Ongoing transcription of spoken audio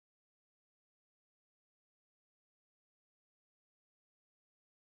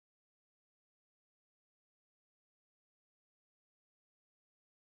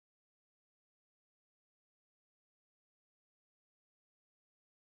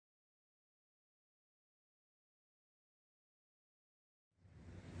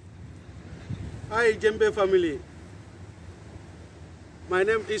Hi Djembe family, my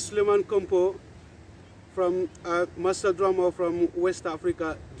name is Souleymane Compo from Master Drummer from West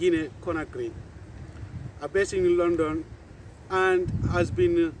Africa, Guinea Conakry. I'm based in London and has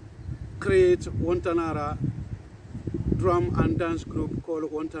been create Wantanara drum and dance group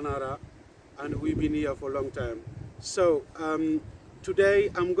called Wantanara, and we've been here for a long time. So today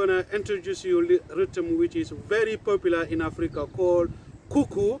I'm gonna introduce you a rhythm which is very popular in Africa called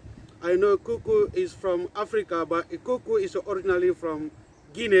Kuku. I know Kuku is from Africa, but Kuku is originally from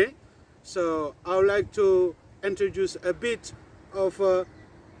Guinea. So I would like to introduce a bit of a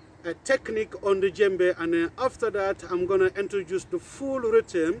technique on the djembe, and then after that I'm gonna introduce the full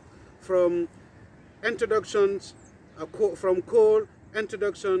rhythm from introductions, from call,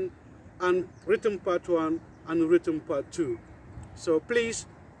 introduction, and rhythm part 1 and rhythm part 2. So please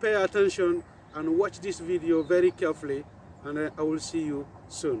pay attention and watch this video very carefully, and I will see you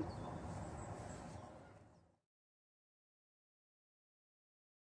soon.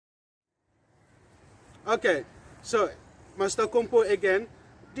 Okay, so Master Compo again.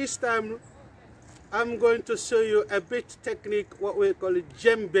 This time I'm going to show you a bit technique, what we call it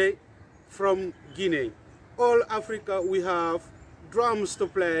djembe from Guinea. All Africa we have drums to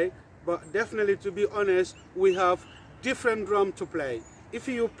play, but definitely, to be honest, we have different drum to play. If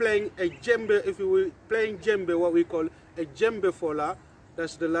you're playing a djembe, if you were playing djembe, what we call a djembe fola,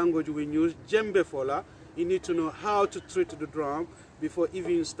 that's the language we use, djembe fola, you need to know how to treat the drum before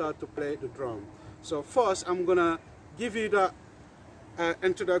even start to play the drum. So first I'm gonna give you the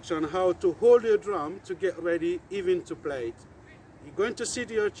introduction how to hold your drum to get ready even to play it. You're going to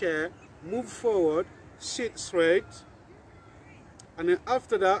sit in your chair, move forward, sit straight, and then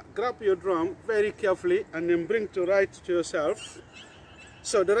after that grab your drum very carefully and then bring to right to yourself.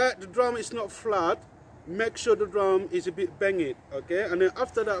 So the drum is not flat, make sure the drum is a bit banged, okay? And then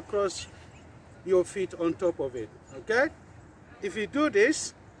after that cross your feet on top of it, okay? If you do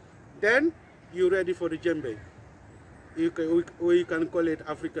this, then you're ready for the djembe. You can call it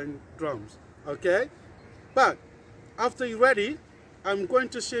African drums, okay? But after you're ready, I'm going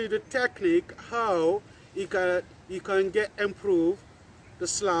to show you the technique how you can get improve the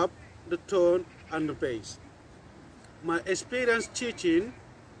slap, the tone, and the bass. My experience teaching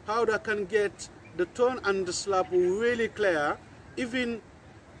how that can get the tone and the slap really clear, even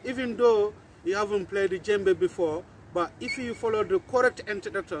though you haven't played the djembe before. But if you follow the correct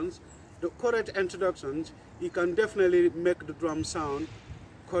introductions, you can definitely make the drum sound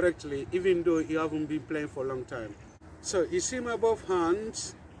correctly, even though you haven't been playing for a long time. So you see my both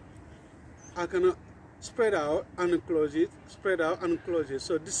hands, I can spread out and close it, spread out and close it.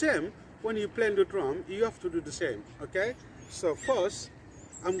 So the same, when you play the drum, you have to do the same, okay? So first,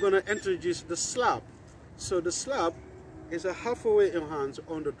 I'm gonna introduce the slap. So the slap is a halfway your hands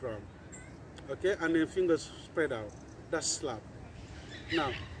on the drum, okay? And then fingers spread out, that's slap.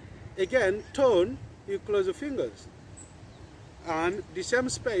 Now, again, tone, you close the fingers. And the same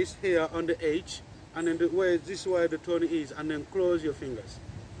space here on the edge, and then this is where the tone is, and then close your fingers.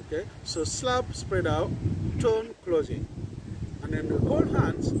 Okay? So slap, spread out, tone, closing. And then the whole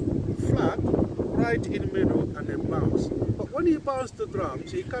hands flat, right in the middle, and then bounce. But when you bounce the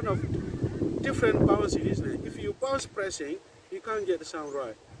drums, it's kind of different bouncing, isn't it? If you bounce pressing, you can't get the sound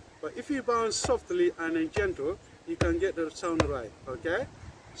right. But if you bounce softly and then gentle, you can get the sound right, okay?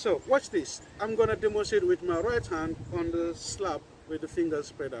 So watch this. I'm gonna demonstrate with my right hand on the slap with the fingers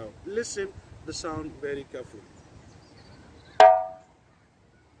spread out. Listen the sound very carefully.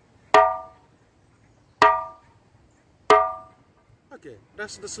 Okay,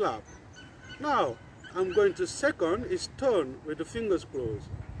 that's the slap. Now I'm going to second is tone with the fingers closed.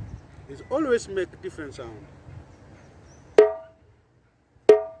 It always make a different sound.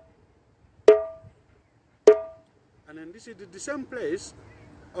 And then this is the same place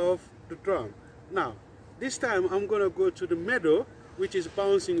of the drum. Now this time I'm gonna go to the middle, which is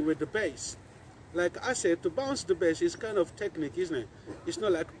bouncing with the bass. Like I said, to bounce the bass is kind of technique, isn't it? It's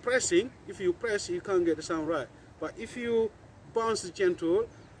not like pressing. If you press, you can't get the sound right, but if you bounce gentle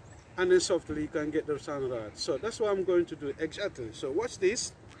and then softly, you can get the sound right. So that's what I'm going to do exactly. So watch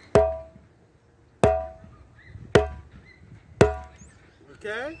this.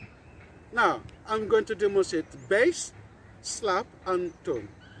 Okay, now I'm going to demonstrate bass, slap, and tone.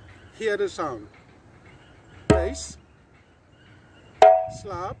 Hear the sound. Bass,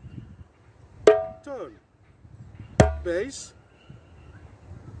 slap, tone. Bass,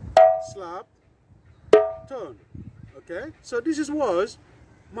 slap, tone. Okay, so this was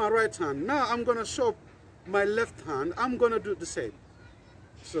my right hand. Now I'm gonna show my left hand. I'm gonna do the same.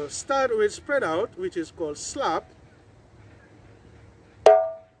 So start with spread out, which is called slap,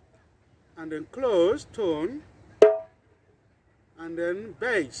 and then close, tone, and then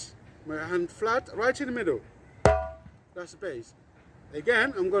bass. My hand flat, right in the middle. That's bass.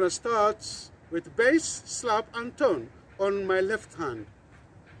 Again, I'm going to start with bass, slap, and tone on my left hand.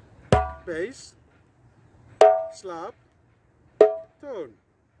 Bass, slap, tone.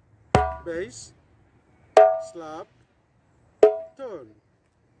 Bass, slap, tone.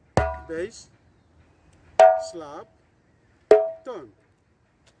 Bass, slap, tone.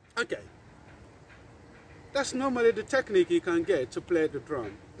 Okay. That's normally the technique you can get to play the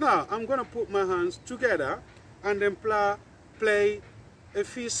drum. Now, I'm going to put my hands together and then play a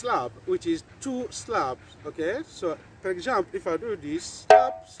few slap, which is 2 slaps, okay? So, for example, if I do this,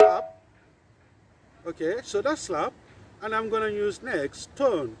 slap, slap, okay, so that's slap, and I'm going to use next,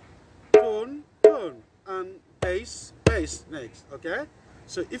 tone, tone, tone, and bass, bass next, okay?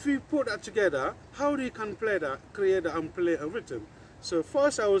 So, if you put that together, how do you can play that, create that, and play a rhythm? So,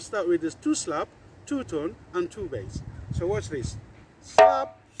 first I will start with this 2 slap, 2 tone, and 2 bass. So, watch this.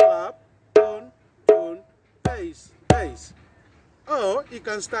 Slap, slap, tone, tone, bass, bass. Or you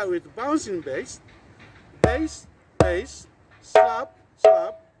can start with bouncing bass, bass, bass, slap,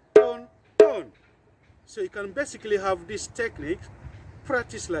 slap, tone, tone. So you can basically have this technique,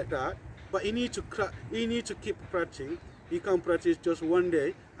 practice like that, but you need to keep practicing. You can't practice just one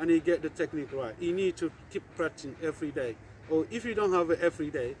day and you get the technique right. You need to keep practicing every day. Or if you don't have it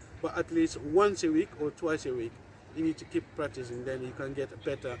every day, but at least once a week or twice a week, you need to keep practicing, then you can get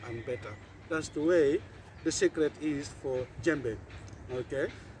better and better. That's the way the secret is for djembe. Okay,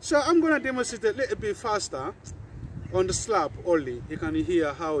 so I'm going to demonstrate a little bit faster on the slap only. You can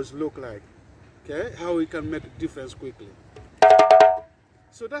hear how it look like, okay, how we can make a difference quickly.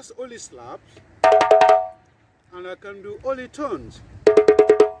 So that's only slaps, and I can do only tones.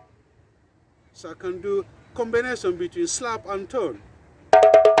 So I can do combination between slap and tone.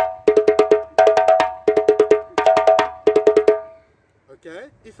 Okay,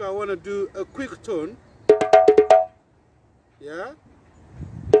 if I want to do a quick tone, yeah,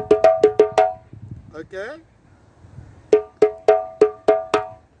 okay,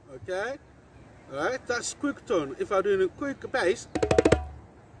 okay, all right, that's quick tone. If I'm doing a quick bass,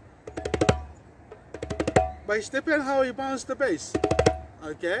 but it depends how you bounce the bass.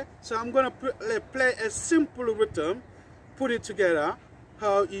 Okay, so I'm gonna play a simple rhythm, put it together,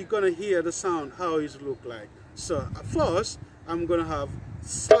 how you're gonna hear the sound, how it look like. So first, I'm gonna have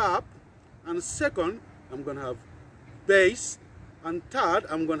slap, and second, I'm gonna have bass, and third,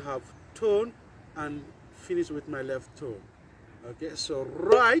 I'm gonna have tone, and finish with my left tone. Okay, so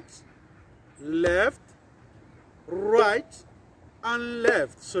right, left, right, and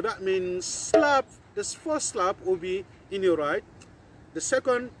left. So that means slap, this first slap will be in your right, the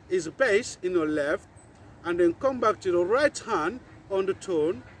second is bass in your left, and then come back to the right hand on the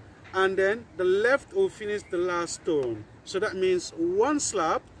tone, and then the left will finish the last tone. So that means 1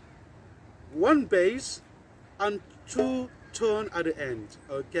 slap, 1 bass, and 2 tone at the end.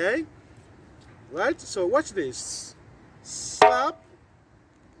 Okay, right? So watch this. Slap,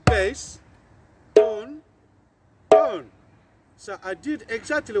 bass, tone, tone. So I did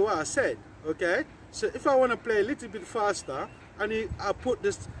exactly what I said. Okay, so if I want to play a little bit faster, and I put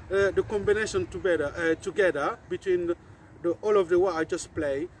this the combination together between all of the what I just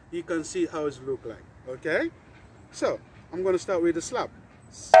played, you can see how it look like. Okay, so I'm going to start with the slap.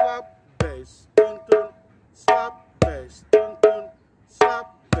 Slap, bass, tone, tone, slap, bass, tone, tone,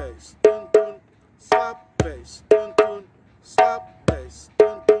 slap, bass, tone, tone, slap, bass, tone, tone, slap, bass,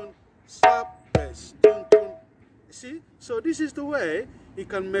 tone, tone, slap, bass, tone, tone. See, so this is the way you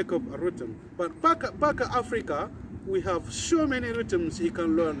can make up a rhythm. But back at Africa, we have so many rhythms you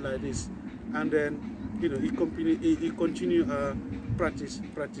can learn like this, and then you know you continue practice.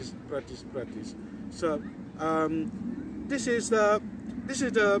 So this is the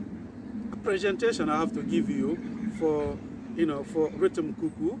presentation I have to give you for for rhythm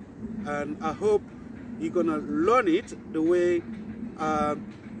Kuku, and I hope you're gonna learn it the way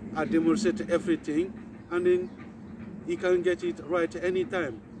I demonstrate everything, and then you can get it right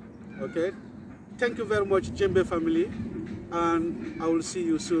anytime. Okay. Thank you very much, Djembe family, and I will see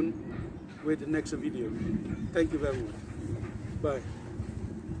you soon with the next video. Thank you very much. Bye.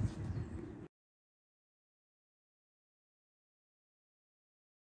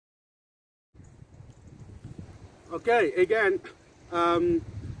 Okay, again, I'm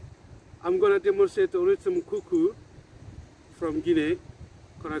going to demonstrate the rhythm Kuku from Guinea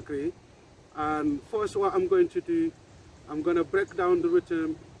Conakry. And first, what I'm going to do, I'm going to break down the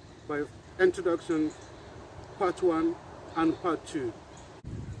rhythm by introduction, part 1 and part 2.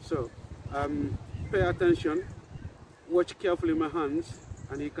 So pay attention, watch carefully my hands,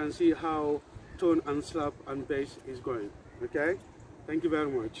 and you can see how tone and slap and bass is going. Okay, thank you very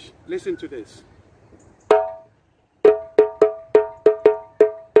much. Listen to this.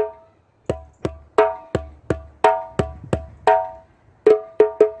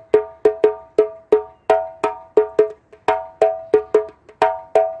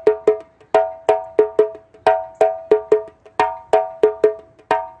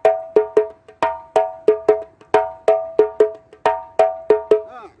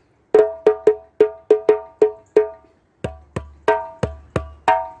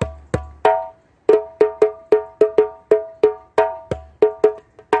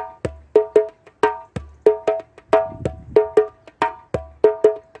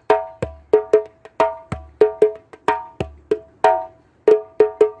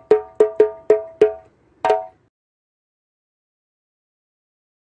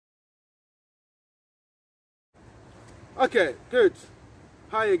 Okay, good.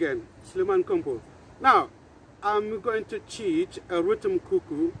 Hi again, Souleymane Compo. Now, I'm going to teach a rhythm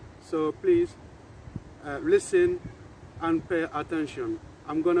kuku, so please listen and pay attention.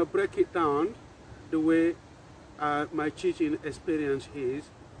 I'm going to break it down the way my teaching experience is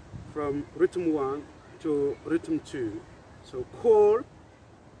from rhythm 1 to rhythm 2. So call,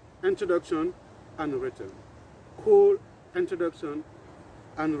 introduction, and rhythm. Call, introduction,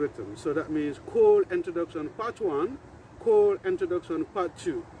 and rhythm. So that means call, introduction, part 1, call, introduction, part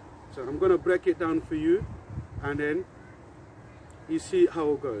 2. So I'm going to break it down for you, and then you see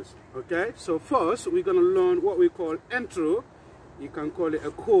how it goes. Okay, so first we're going to learn what we call intro. You can call it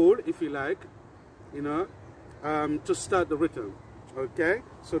a call if you like, you know, to start the rhythm. Okay,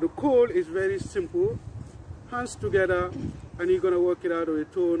 so the call is very simple. Hands together, and you're going to work it out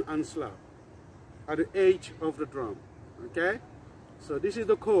with tone and slap at the edge of the drum. Okay, so this is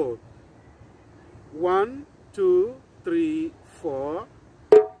the call. 1, 2, 3, 4.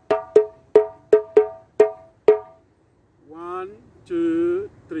 1, 2,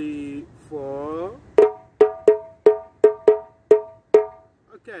 3, 4.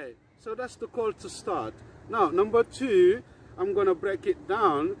 Okay, so that's the call to start. Now, number 2, I'm going to break it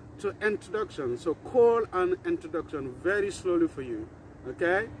down to introduction. So call and introduction very slowly for you.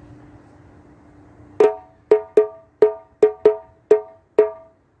 Okay?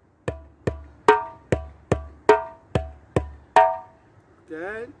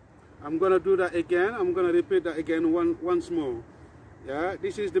 Okay, I'm going to do that again. I'm going to repeat that again once more. Yeah,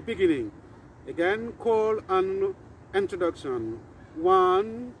 this is the beginning. Again, call and introduction.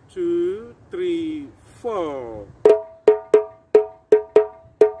 1, 2, 3, 4.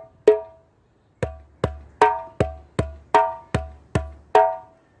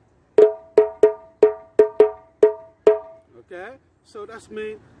 Okay, so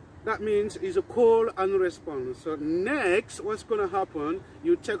that means it's a call and response. So next, what's going to happen,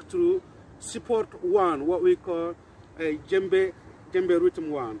 you take through support 1, what we call a djembe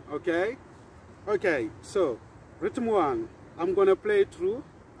rhythm 1. Okay, okay, so rhythm 1, I'm going to play it through,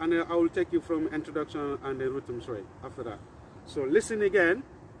 and then I will take you from introduction and the rhythm 3 after that. So listen again.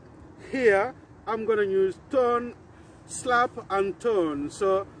 Here I'm going to use tone, slap, and tone.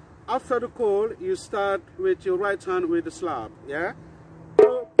 So after the call, you start with your right hand with the slap. Yeah.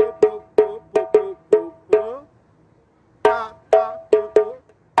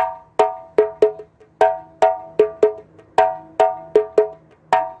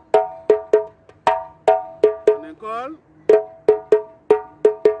 And then call.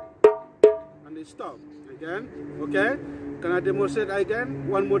 And then stop again. Okay. Can I demonstrate again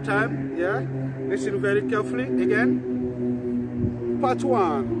one more time? Yeah. Listen very carefully again. Part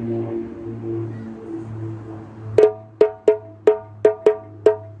 1.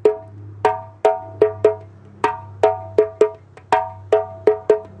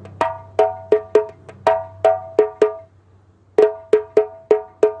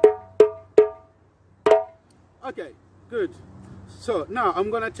 Okay, good. So now I'm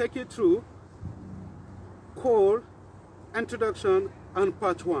going to take you through call, introduction, and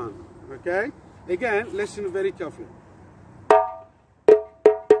part 1. Okay? Again, listen very carefully.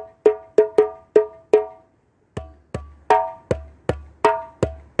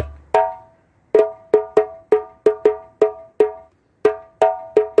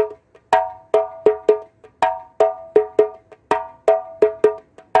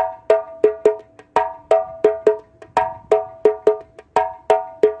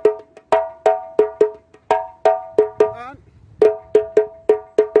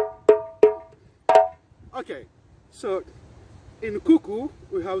 Okay, so in Kuku,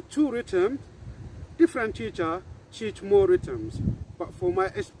 we have 2 rhythms. Different teacher teach more rhythms. But for my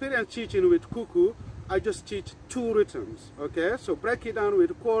experience teaching with Kuku, I just teach 2 rhythms. Okay, so break it down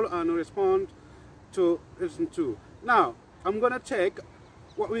with call and respond to rhythm 2. Now I'm gonna take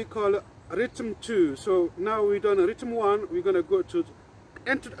what we call rhythm 2. So now we've done rhythm 1, we're gonna go to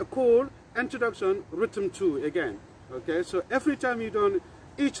a call, introduction, rhythm 2 again. Okay, so every time you've done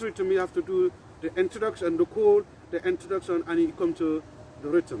each rhythm, you have to do the introduction, the call, the introduction, and you come to the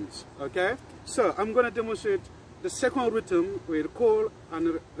rhythms. Okay, so I'm gonna demonstrate the second rhythm with call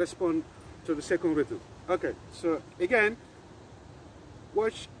and respond to the second rhythm. Okay, so again,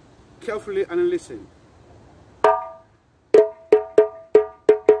 watch carefully and listen.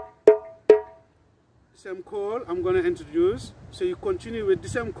 Same call I'm going to introduce, so you continue with the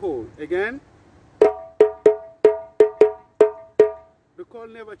same call again. The call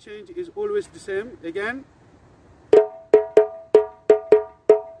never changes, is always the same again.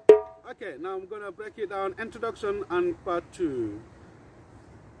 Okay, now I'm going to break it down, introduction and part 2.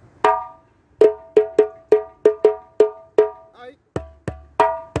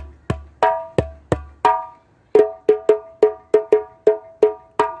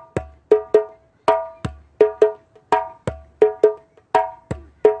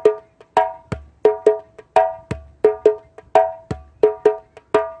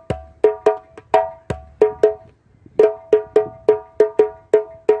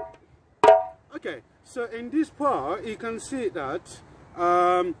 Okay, so in this part you can see that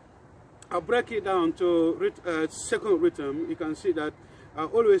I'll break it down to second rhythm. You can see that I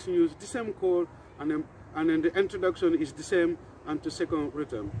always use the same chord, and then the introduction is the same and to second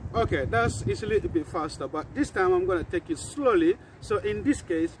rhythm. Okay, it's a little bit faster, but this time I'm going to take it slowly. So in this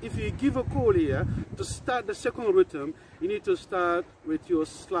case, if you give a chord here to start the second rhythm, you need to start with your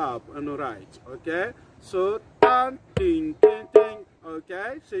slap on the right. Okay, so tan, ding, ding, ding.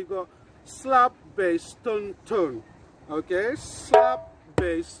 Okay, so you go slap, bass, tone, tone. Okay, slap,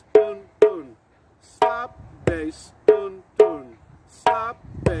 bass, tone, tone. Slap, bass, tone, tone. Slap,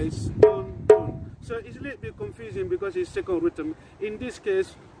 bass, tone, tone. So it's a little bit confusing because it's second rhythm. In this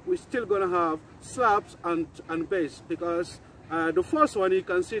case, we're still gonna have slaps and bass, because the first one you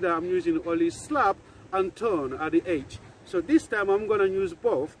can see that I'm using only slap and tone at the H. So this time I'm gonna use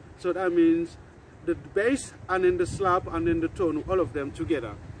both. So that means the bass and then the slap and then the tone, all of them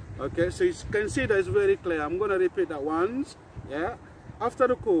together. Okay, so you can see that it's very clear. I'm gonna repeat that once. Yeah, after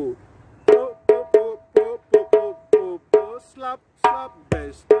the chord, po, po, po, po, po, po, po, po, slap, slap,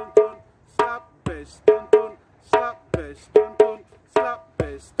 bass, tone, tone, slap, bass, tone, tone, slap, bass, tone, tone, slap,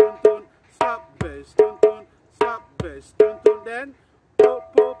 bass, tone, tone, slap, bass, tone, tone, slap, bass, tone, tone. Then po,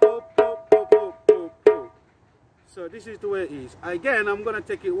 po, po, po, po, po, po, po. So this is the way it is. Again, I'm gonna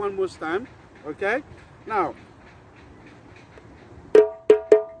take it one more time. Okay, now.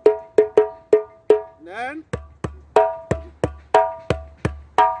 Then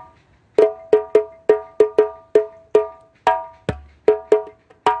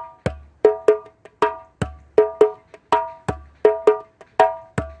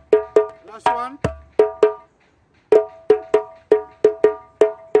last one.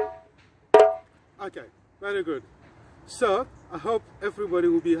 Okay, very good. So I hope everybody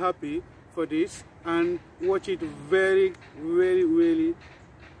will be happy for this and watch it very, very, really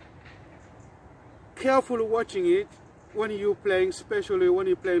careful watching it when you're playing, especially when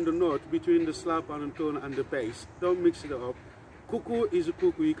you're playing the note between the slap and the tone and the bass. Don't mix it up. Kuku is a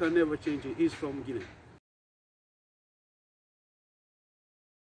Kuku, you can never change it. He's from Guinea.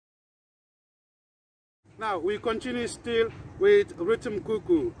 Now we continue still with rhythm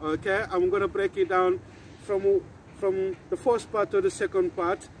Kuku. Okay, I'm gonna break it down from the first part to the second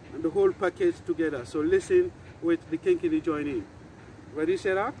part and the whole package together. So listen with the kenkenny joining. Ready,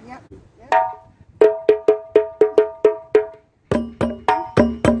 Sarah? Yep.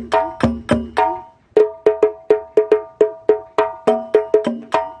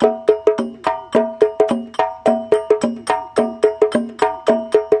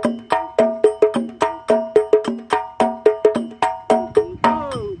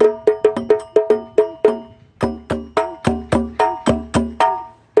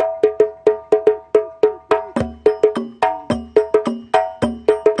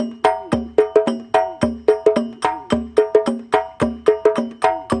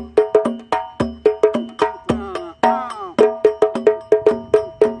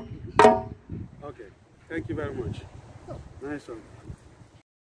 Thank you very much. Nice one.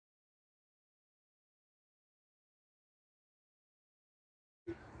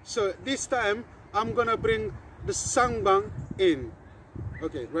 So this time I'm gonna bring the sangban in.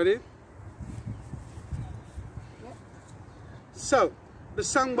 Okay, ready? Yep. So the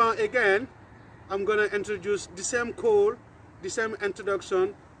sangban again, I'm gonna introduce the same call, the same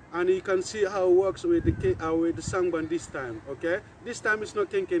introduction, and you can see how it works with the sangban this time. Okay, this time it's not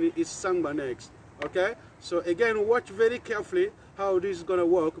kenkenny, it's sangban next. Okay, so again, watch very carefully how this is gonna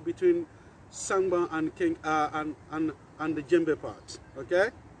work between sangban and the djembe parts. Okay,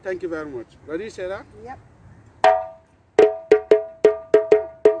 thank you very much. Ready, Sarah? Yep.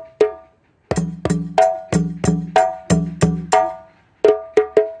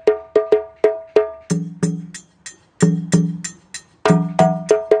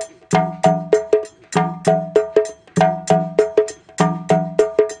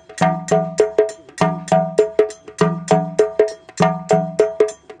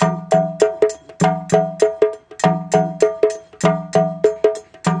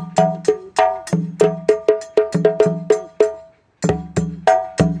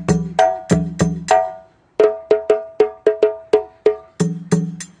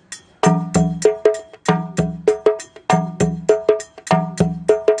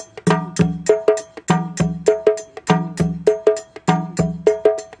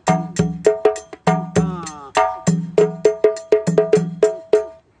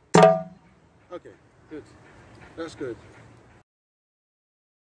 Okay, good. That's good.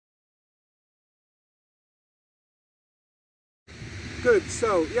 Good,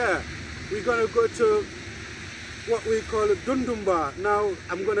 so yeah, we're gonna go to what we call a dundun. Now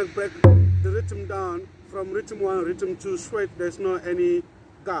I'm gonna break the rhythm down from rhythm 1, rhythm 2 straight. There's not any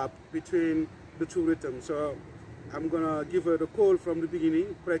gap between the two rhythms. So I'm gonna give her the call from the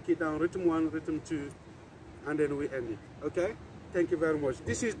beginning, break it down, rhythm 1, rhythm 2, and then we end it. Okay? Thank you very much.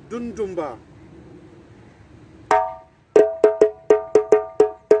 This is dundun.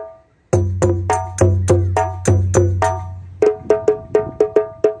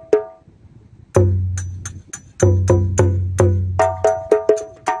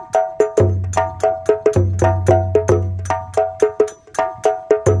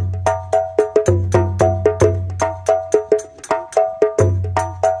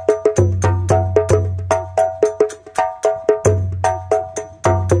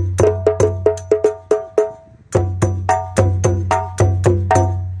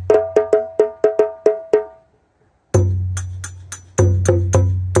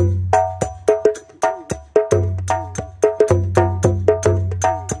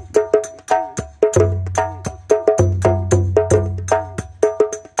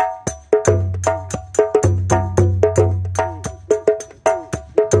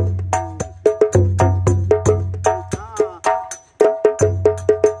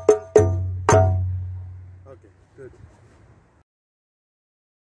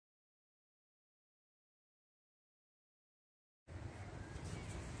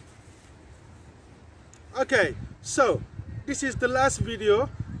 Okay, so this is the last video.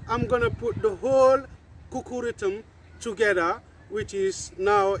 I'm gonna put the whole Kuku rhythm together, which is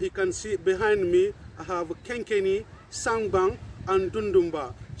now you can see behind me. I have kenkenny, sangban, and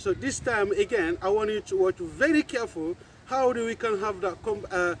dundun. So this time again, I want you to watch very careful how we can have that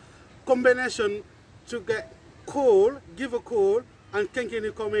combination to get call, give a call, and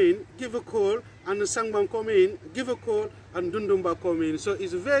kenkenny come in, give a call, and the sangban come in, give a call, and dundun come in. So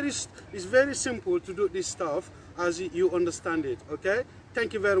it's very simple to do this stuff as you understand it. Okay,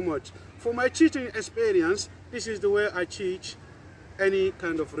 thank you very much. For my teaching experience, this is the way I teach any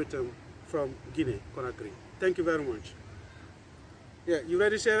kind of rhythm from Guinea Conakry. Thank you very much. Yeah, you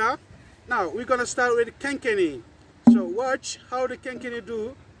ready, Sarah? Now we're gonna start with kenkenny. So watch how the kenkenny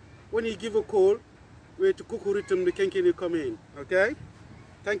do when you give a call with the Kuku rhythm. The kenkenny come in. Okay,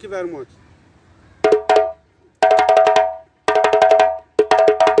 thank you very much.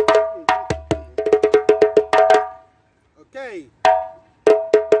 Okay.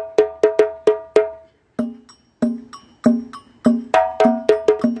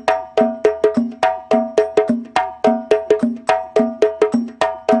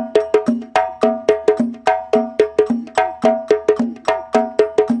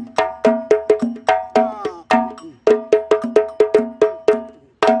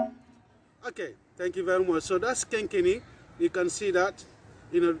 Okay, thank you very much. So that's kenkenny. You can see that,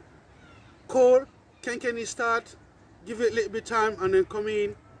 call, kenkenny start, give it a little bit time, and then come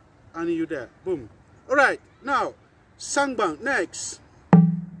in, and you there. Boom. All right, now sangban next.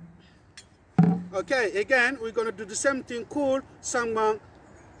 Okay, again we're gonna do the same thing. Cool, sangban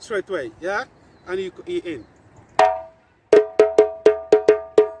straight away. Yeah, and you in.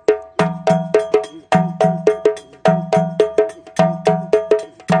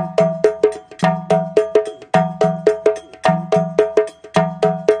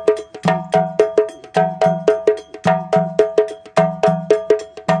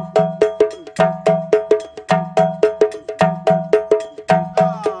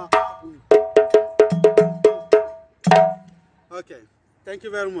 Thank you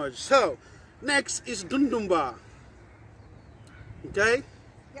very much. So, next is dundumba. Okay?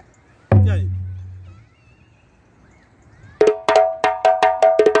 Yep. Okay.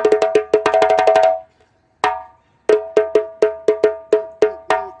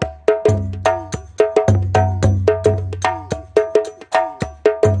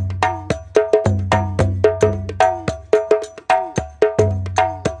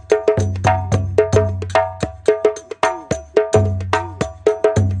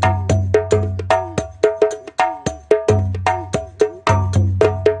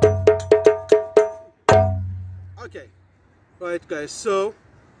 Okay, right guys, so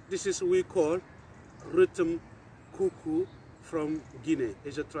this is what we call rhythm Kuku from Guinea.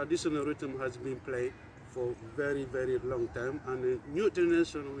 It's a traditional rhythm, has been played for very long time, and the new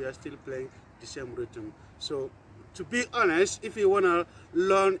generation we are still playing the same rhythm. So to be honest, if you want to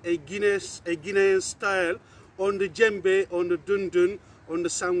learn a Guinean style on the djembe, on the dundun, on the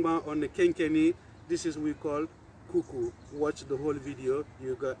sangban, on the kenkenny, this is what we call Kuku. Watch the whole video,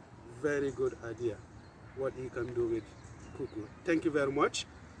 you got very good idea what you can do with Kuku. Thank you very much.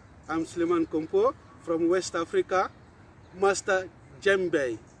 I'm Souleymane Compo from West Africa, Master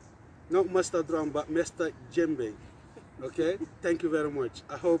Djembe. Not Master Drum, but Master Djembe. Okay? Thank you very much.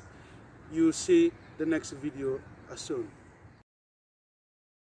 I hope you see the next video soon.